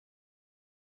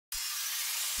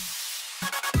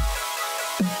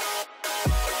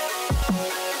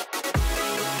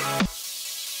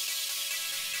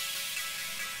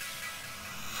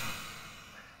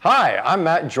Hi, I'm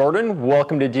Matt Jordan.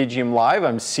 Welcome to Digium Live.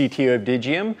 I'm CTO of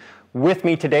Digium. With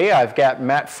me today, I've got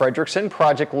Matt Fredrickson,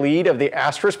 project lead of the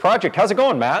Asterisk project. How's it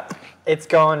going, Matt? It's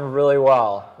going really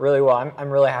well, really well. I'm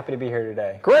really happy to be here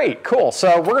today. Great, cool.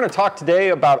 So we're going to talk today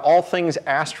about all things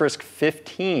Asterisk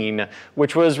 15,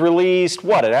 which was released,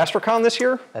 what, at AstriCon this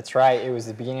year? That's right. It was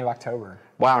the beginning of October.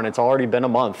 Wow, and it's already been a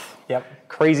month. Yep.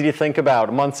 Crazy to think about.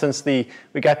 A month since we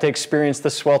got to experience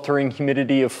the sweltering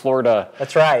humidity of Florida.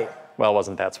 That's right. Well, it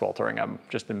wasn't that sweltering. I'm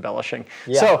just embellishing.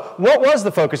 Yeah. So what was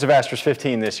the focus of Asterisk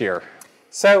 15 this year?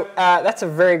 So that's a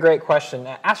very great question.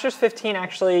 Asterisk 15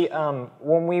 actually,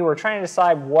 when we were trying to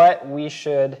decide what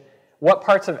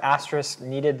parts of Asterisk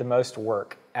needed the most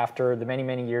work after the many,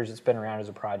 many years it's been around as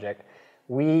a project,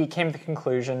 we came to the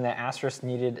conclusion that Asterisk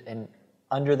needed an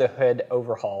under-the-hood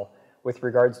overhaul with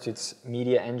regards to its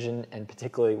media engine and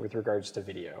particularly with regards to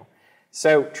video.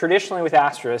 So traditionally with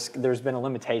Asterisk, there's been a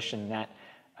limitation that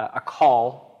a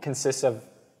call consists of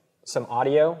some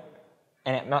audio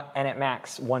and at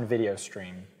max one video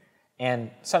stream,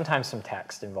 and sometimes some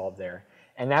text involved there.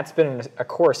 And that's been a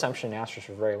core assumption in Asterisk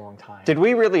for a very long time. Did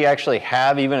we really actually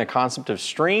have even a concept of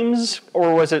streams,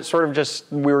 or was it sort of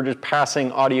just, we were just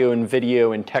passing audio and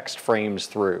video and text frames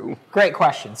through? Great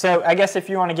question. So I guess if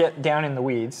you want to get down in the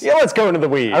weeds. Yeah, let's go into the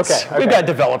weeds. Okay. We've got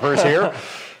developers here.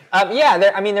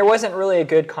 There wasn't really a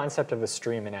good concept of a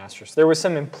stream in Asterisk. There was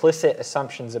some implicit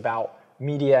assumptions about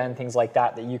media and things like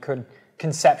that that you could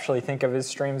conceptually think of as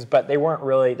streams, but there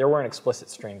weren't explicit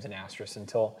streams in Asterisk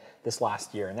until this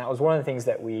last year. And that was one of the things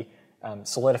that we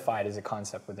solidified as a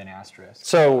concept within Asterisk.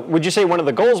 So would you say one of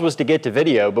the goals was to get to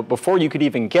video, but before you could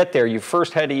even get there, you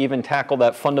first had to even tackle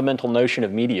that fundamental notion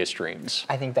of media streams?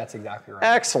 I think that's exactly right.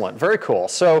 Excellent, very cool.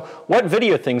 So what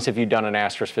video things have you done in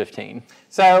Asterisk 15?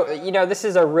 So, this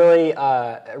is a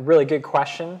really good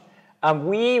question.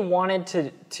 We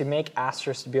wanted to make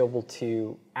Asterisk to be able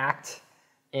to act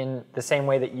in the same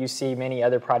way that you see many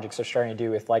other projects are starting to do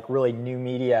with like really new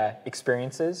media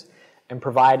experiences and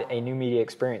provide a new media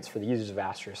experience for the users of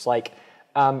Asterisk. Like,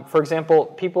 for example,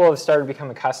 people have started to become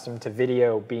accustomed to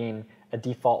video being a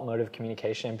default mode of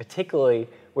communication, and particularly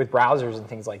with browsers and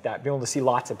things like that, being able to see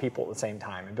lots of people at the same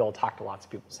time and be able to talk to lots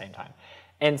of people at the same time.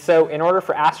 And so in order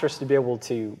for Asterisk to be able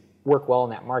to work well in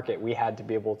that market, we had to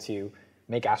be able to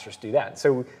make Asterisk do that.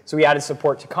 So we added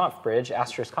support to ConfBridge,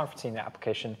 Asterisk conferencing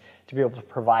application, to be able to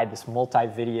provide this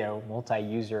multi-video,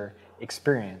 multi-user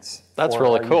experience. That's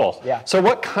really cool. Users. Yeah. So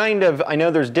what kind of, I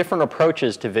know there's different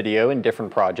approaches to video in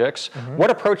different projects. Mm-hmm.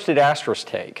 What approach did Asterisk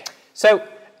take? So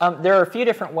there are a few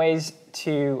different ways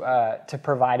to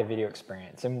provide a video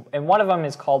experience. And one of them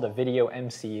is called a video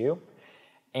MCU.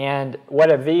 And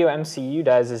what a video MCU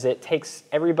does is it takes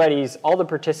all the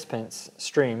participants'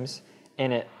 streams,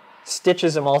 and it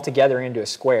stitches them all together into a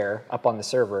square up on the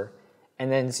server,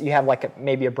 and then you have like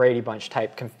maybe a Brady Bunch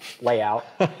type layout,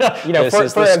 for a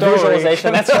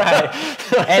visualization. That's right.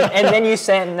 and then you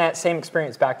send that same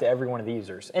experience back to every one of the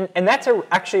users, and that's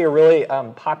actually a really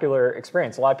popular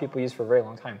experience. A lot of people use for a very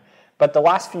long time. But the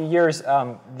last few years,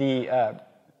 the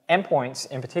endpoints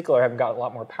in particular have got a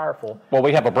lot more powerful. Well,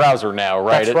 we have a browser now,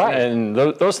 right? That's right. And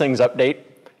those things update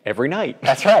every night.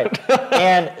 That's right.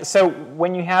 And so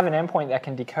when you have an endpoint that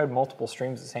can decode multiple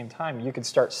streams at the same time, you could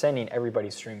start sending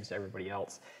everybody's streams to everybody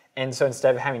else. And so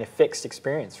instead of having a fixed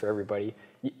experience for everybody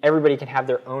can have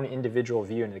their own individual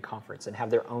view into the conference and have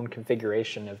their own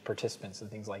configuration of participants and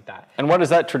things like that. And what is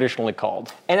that traditionally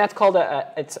called? And that's called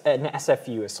it's an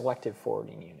SFU, a selective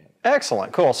forwarding unit.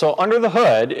 Excellent, cool. So under the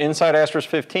hood, inside Asterisk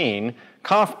 15,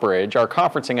 ConfBridge, our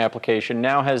conferencing application,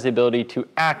 now has the ability to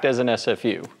act as an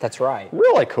SFU. That's right.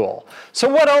 Really cool. So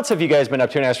what else have you guys been up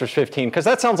to in Asterisk 15? Because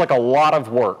that sounds like a lot of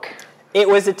work. It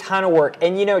was a ton of work.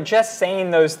 And just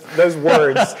saying those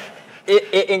words,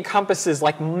 it encompasses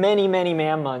like many, many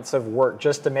man-months of work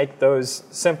just to make those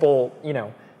simple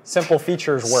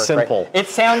features work. Simple. Right? It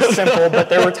sounds simple, but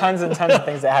there were tons and tons of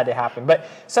things that had to happen. But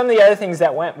some of the other things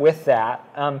that went with that,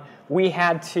 we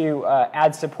had to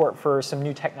add support for some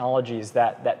new technologies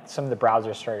that some of the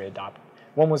browsers started to adopt.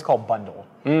 One was called Bundle.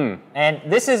 And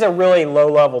this is a really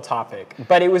low-level topic,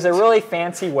 but it was a really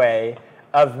fancy way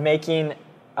of making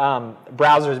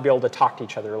browsers be able to talk to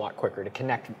each other a lot quicker, to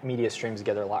connect media streams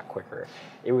together a lot quicker.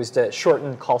 It was to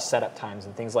shorten call setup times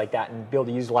and things like that and be able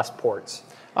to use less ports.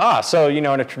 So in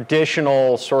a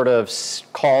traditional sort of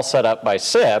call setup by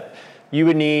SIP, you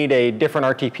would need a different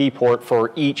RTP port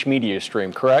for each media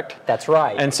stream, correct? That's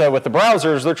right. And so with the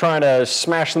browsers, they're trying to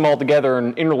smash them all together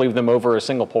and interleave them over a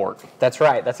single port. That's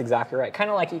right. That's exactly right. Kind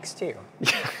of like X2.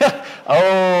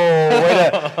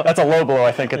 That's a low blow,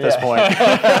 I think, at this point.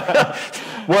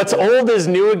 What's old is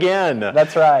new again.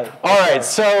 That's right. All right,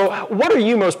 so what are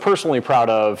you most personally proud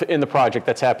of in the project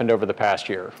that's happened over the past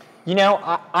year? You know,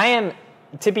 I am,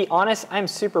 to be honest, I'm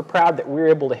super proud that we were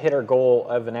able to hit our goal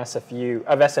of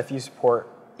SFU support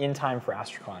in time for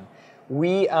AstroCon.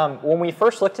 When we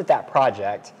first looked at that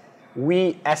project,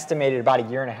 we estimated about a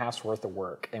year and a half's worth of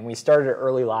work, and we started it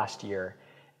early last year.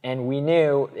 And we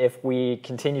knew if we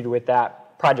continued with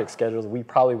that project schedule, we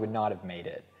probably would not have made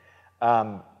it.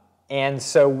 And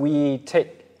so we took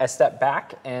a step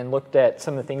back and looked at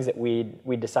some of the things that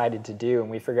we decided to do, and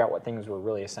we figured out what things were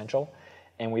really essential.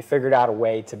 And we figured out a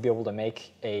way to be able to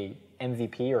make a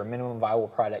MVP, or a minimum viable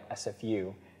product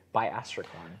SFU, by AstroCon.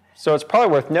 So it's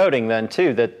probably worth noting then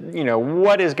too that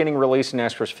what is getting released in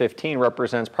Asterisk 15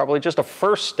 represents probably just a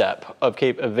first step of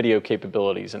video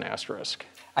capabilities in Asterisk.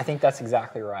 I think that's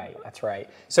exactly right. That's right.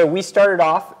 So we started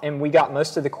off and we got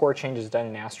most of the core changes done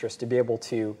in Asterisk to be able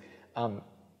to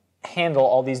handle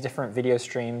all these different video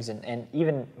streams and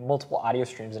even multiple audio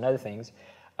streams and other things.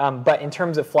 But in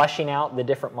terms of fleshing out the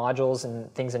different modules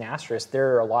and things in Asterisk,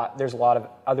 there's a lot of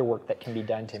other work that can be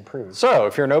done to improve. So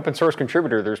if you're an open source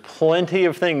contributor, there's plenty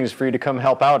of things for you to come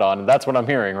help out on, and that's what I'm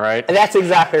hearing, right? That's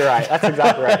exactly right. That's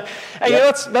exactly right. And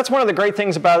that's one of the great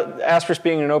things about Asterisk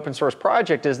being an open source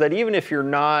project, is that even if you're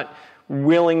not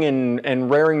willing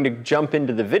and raring to jump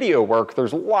into the video work,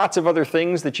 there's lots of other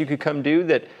things that you could come do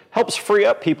that helps free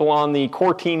up people on the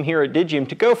core team here at Digium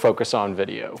to go focus on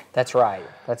video. That's right.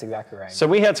 That's exactly right. So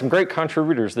we had some great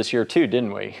contributors this year too,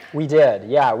 didn't we? We did,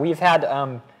 yeah. We've had,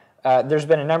 there's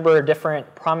been a number of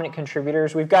different prominent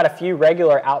contributors. We've got a few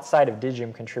regular outside of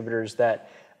Digium contributors that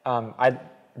I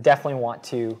definitely want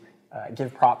to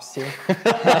give props to.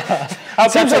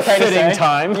 Seems a fitting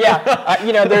time.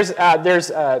 Yeah, there's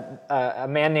a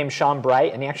man named Sean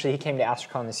Bright, and he came to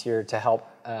AstroCon this year to help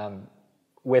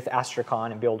with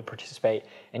AstroCon and be able to participate.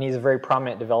 And he's a very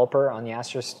prominent developer on the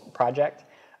Asterisk project.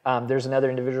 There's another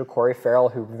individual, Corey Farrell,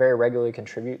 who very regularly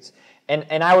contributes.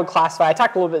 And I would classify, I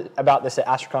talked a little bit about this at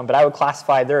AstroCon, but I would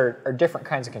classify there are different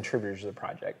kinds of contributors to the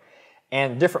project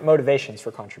and different motivations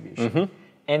for contribution. Mm-hmm.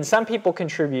 And some people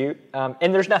contribute,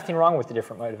 and there's nothing wrong with the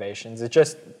different motivations. It's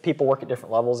just people work at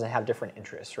different levels and have different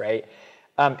interests, right?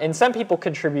 And some people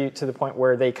contribute to the point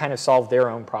where they kind of solve their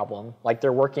own problem. Like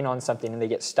they're working on something and they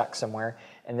get stuck somewhere,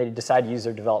 and they decide to use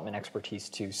their development expertise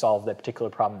to solve the particular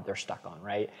problem that they're stuck on,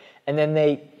 right? And then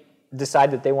they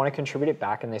decide that they want to contribute it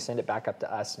back, and they send it back up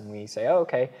to us, and we say, oh,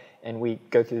 okay. And we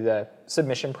go through the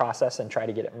submission process and try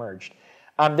to get it merged.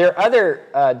 There are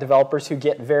other developers who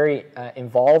get very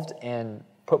involved and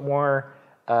put more,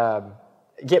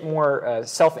 get more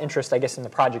self-interest, I guess, in the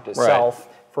project itself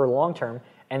for long term,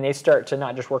 and they start to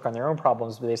not just work on their own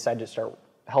problems, but they decide to start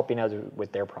helping others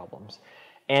with their problems.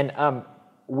 And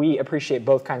we appreciate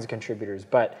both kinds of contributors,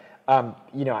 but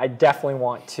I definitely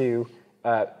want to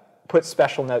put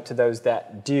special note to those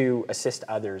that do assist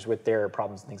others with their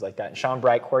problems and things like that. And Sean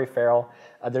Bright, Corey Farrell,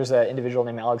 there's an individual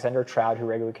named Alexander Trout who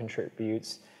regularly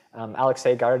contributes,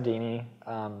 Alexei Gardini,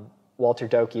 Walter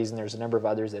Dokies, and there's a number of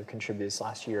others that have contributed this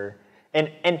last year. And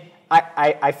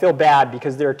I feel bad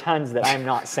because there are tons that I'm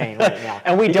not saying right now.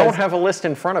 And we don't have a list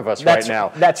in front of us right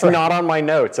now. That's right. Not on my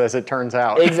notes, as it turns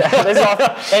out. Exactly.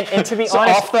 And to be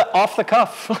honest, off the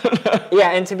cuff.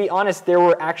 Yeah, and to be honest, there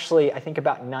were actually, I think,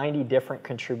 about 90 different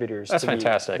contributors to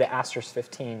the Asterisk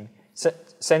 15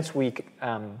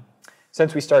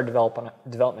 since we started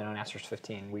development on Asterisk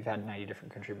 15. We've had 90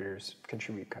 different contributors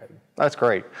contribute code. That's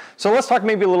great. So let's talk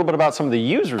maybe a little bit about some of the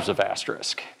users of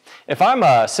Asterisk. If I'm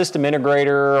a system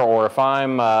integrator, or if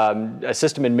I'm a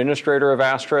system administrator of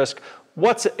Asterisk,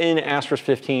 what's in Asterisk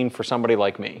 15 for somebody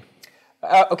like me?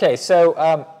 Okay,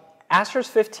 so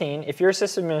Asterisk 15, if you're a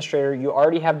system administrator, you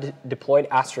already have deployed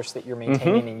Asterisk that you're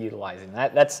maintaining and utilizing.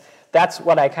 That's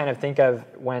what I kind of think of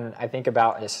when I think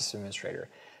about a system administrator.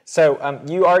 So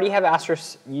you already have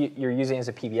Asterisk you're using as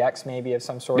a PBX maybe of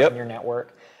some sort in your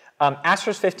network.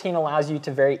 Asterisk 15 allows you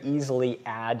to very easily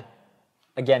add,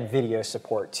 again, video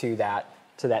support to that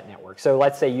network. So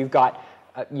let's say you've got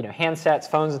handsets,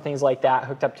 phones, and things like that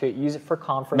hooked up to it. Use it for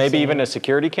conferencing. Maybe even a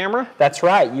security camera? That's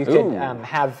right. You could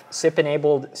have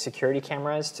SIP-enabled security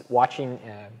cameras watching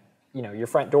your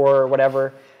front door or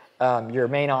whatever, your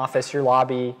main office, your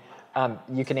lobby.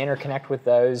 You can interconnect with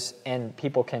those, and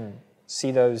people can see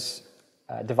those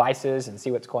devices and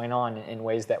see what's going on in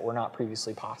ways that were not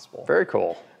previously possible. Very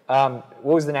cool. What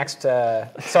was the next?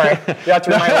 Sorry, you have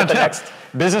to remind me what the next.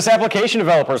 Business application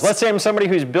developers. Let's say I'm somebody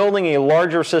who's building a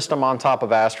larger system on top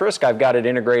of Asterisk. I've got it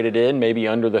integrated in, maybe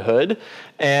under the hood,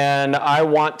 and I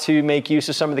want to make use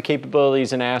of some of the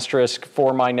capabilities in Asterisk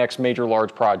for my next major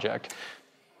large project.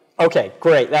 Okay,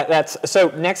 great. So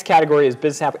next category is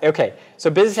business app. Okay, so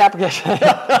business application.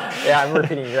 Yeah, I'm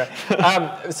repeating you.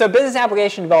 Right. So business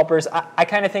application developers, I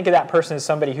kind of think of that person as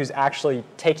somebody who's actually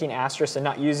taking Asterisk and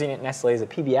not using it necessarily as a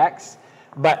PBX,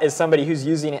 but as somebody who's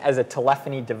using it as a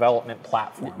telephony development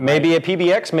platform. Maybe a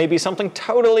PBX, maybe something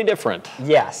totally different.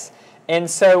 Yes, and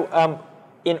so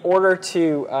in order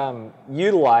to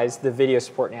utilize the video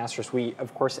support in Asterisk, we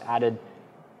of course added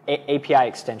API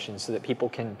extensions so that people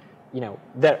can,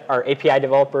 that are API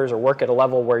developers or work at a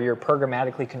level where you're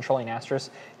programmatically controlling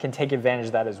Asterisk can take advantage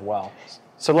of that as well.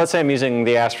 So let's say I'm using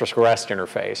the Asterisk REST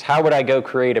interface. How would I go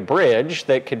create a bridge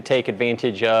that could take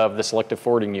advantage of the selective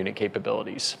forwarding unit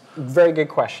capabilities? Very good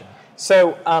question.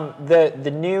 So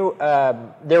the new,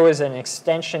 there was an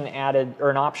extension added, or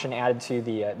an option added to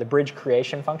the bridge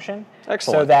creation function.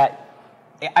 Excellent. So that,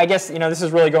 I guess, this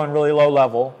is really going really low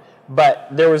level, but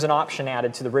there was an option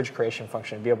added to the bridge creation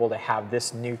function to be able to have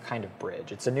this new kind of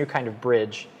bridge. It's a new kind of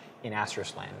bridge in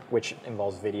Asterisk land, which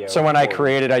involves video. So when I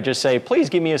create it, I just say,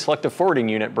 please give me a selective forwarding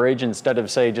unit bridge instead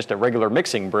of, say, just a regular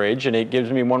mixing bridge, and it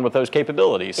gives me one with those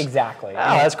capabilities. Exactly. Oh,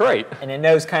 that's great. And it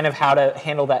knows kind of how to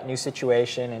handle that new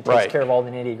situation and takes care of all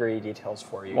the nitty-gritty details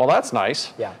for you. Well, that's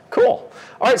nice. Yeah. Cool.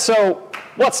 All right, so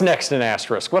what's next in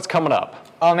Asterisk? What's coming up?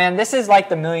 Oh man, this is like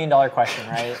the $1 million question,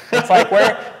 right? It's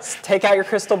like, take out your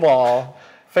crystal ball,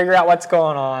 figure out what's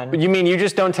going on. You mean you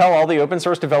just don't tell all the open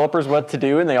source developers what to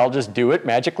do and they all just do it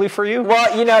magically for you?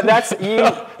 Well, that's,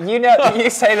 you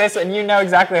say this and you know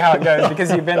exactly how it goes because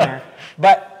you've been there.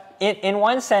 But in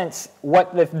one sense,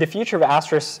 what the future of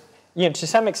Asterisk, to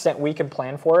some extent we can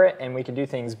plan for it and we can do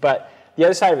things, but the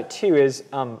other side of it too is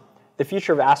the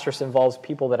future of Asterisk involves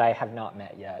people that I have not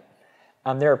met yet.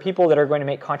 There are people that are going to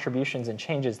make contributions and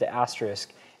changes to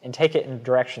Asterisk and take it in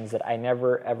directions that I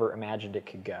never, ever imagined it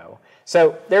could go.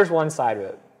 So there's one side of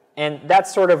it. And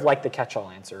that's sort of like the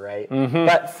catch-all answer, right? Mm-hmm.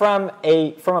 But from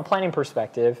a planning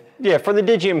perspective... Yeah, for the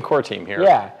Digium core team here.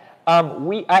 Yeah.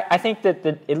 I think that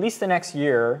at least the next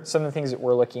year, some of the things that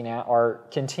we're looking at are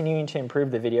continuing to improve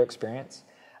the video experience.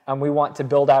 We want to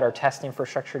build out our test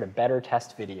infrastructure to better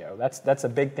test video. That's a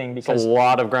big thing because... There's a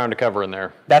lot of ground to cover in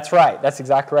there. That's right. That's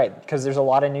exactly right. Because there's a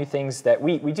lot of new things that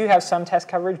we do have some test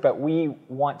coverage, but we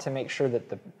want to make sure that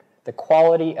the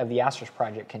quality of the Asterisk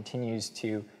project continues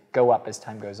to go up as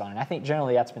time goes on. And I think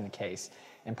generally that's been the case.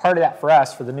 And part of that for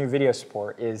us, for the new video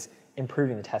support, is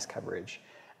improving the test coverage.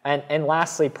 And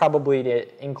lastly, probably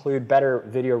to include better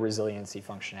video resiliency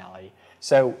functionality.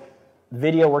 So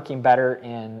video working better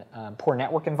in poor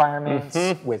network environments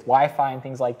with Wi-Fi and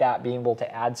things like that, being able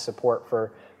to add support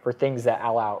for things that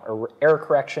allow error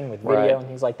correction with video and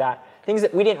things like that. Things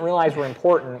that we didn't realize were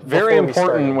important. Very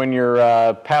important when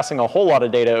you're passing a whole lot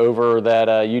of data over that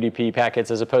UDP packets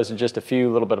as opposed to just a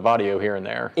few little bit of audio here and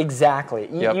there. Exactly.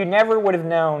 You never would have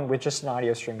known with just an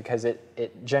audio stream because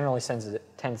it generally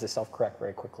tends to self-correct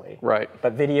very quickly. Right.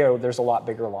 But video, there's a lot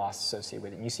bigger loss associated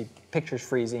with it. And you see pictures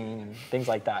freezing and things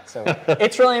like that. So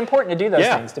it's really important to do those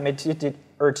things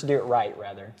to do it right,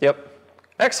 rather. Yep.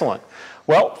 Excellent.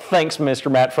 Well, thanks,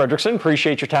 Mr. Matt Fredrickson.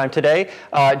 Appreciate your time today.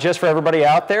 Just for everybody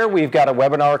out there, we've got a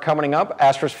webinar coming up,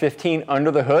 Asterisk 15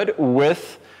 Under the Hood,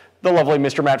 with the lovely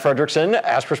Mr. Matt Fredrickson,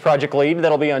 Asterisk Project Lead.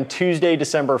 That'll be on Tuesday,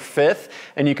 December 5th.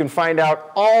 And you can find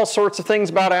out all sorts of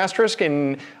things about Asterisk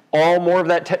and all more of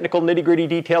that technical nitty-gritty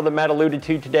detail that Matt alluded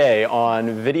to today on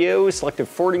video, selective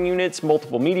forwarding units,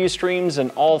 multiple media streams,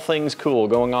 and all things cool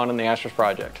going on in the Asterisk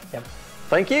project. Yep.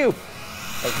 Thank you.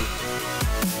 Thank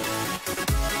you.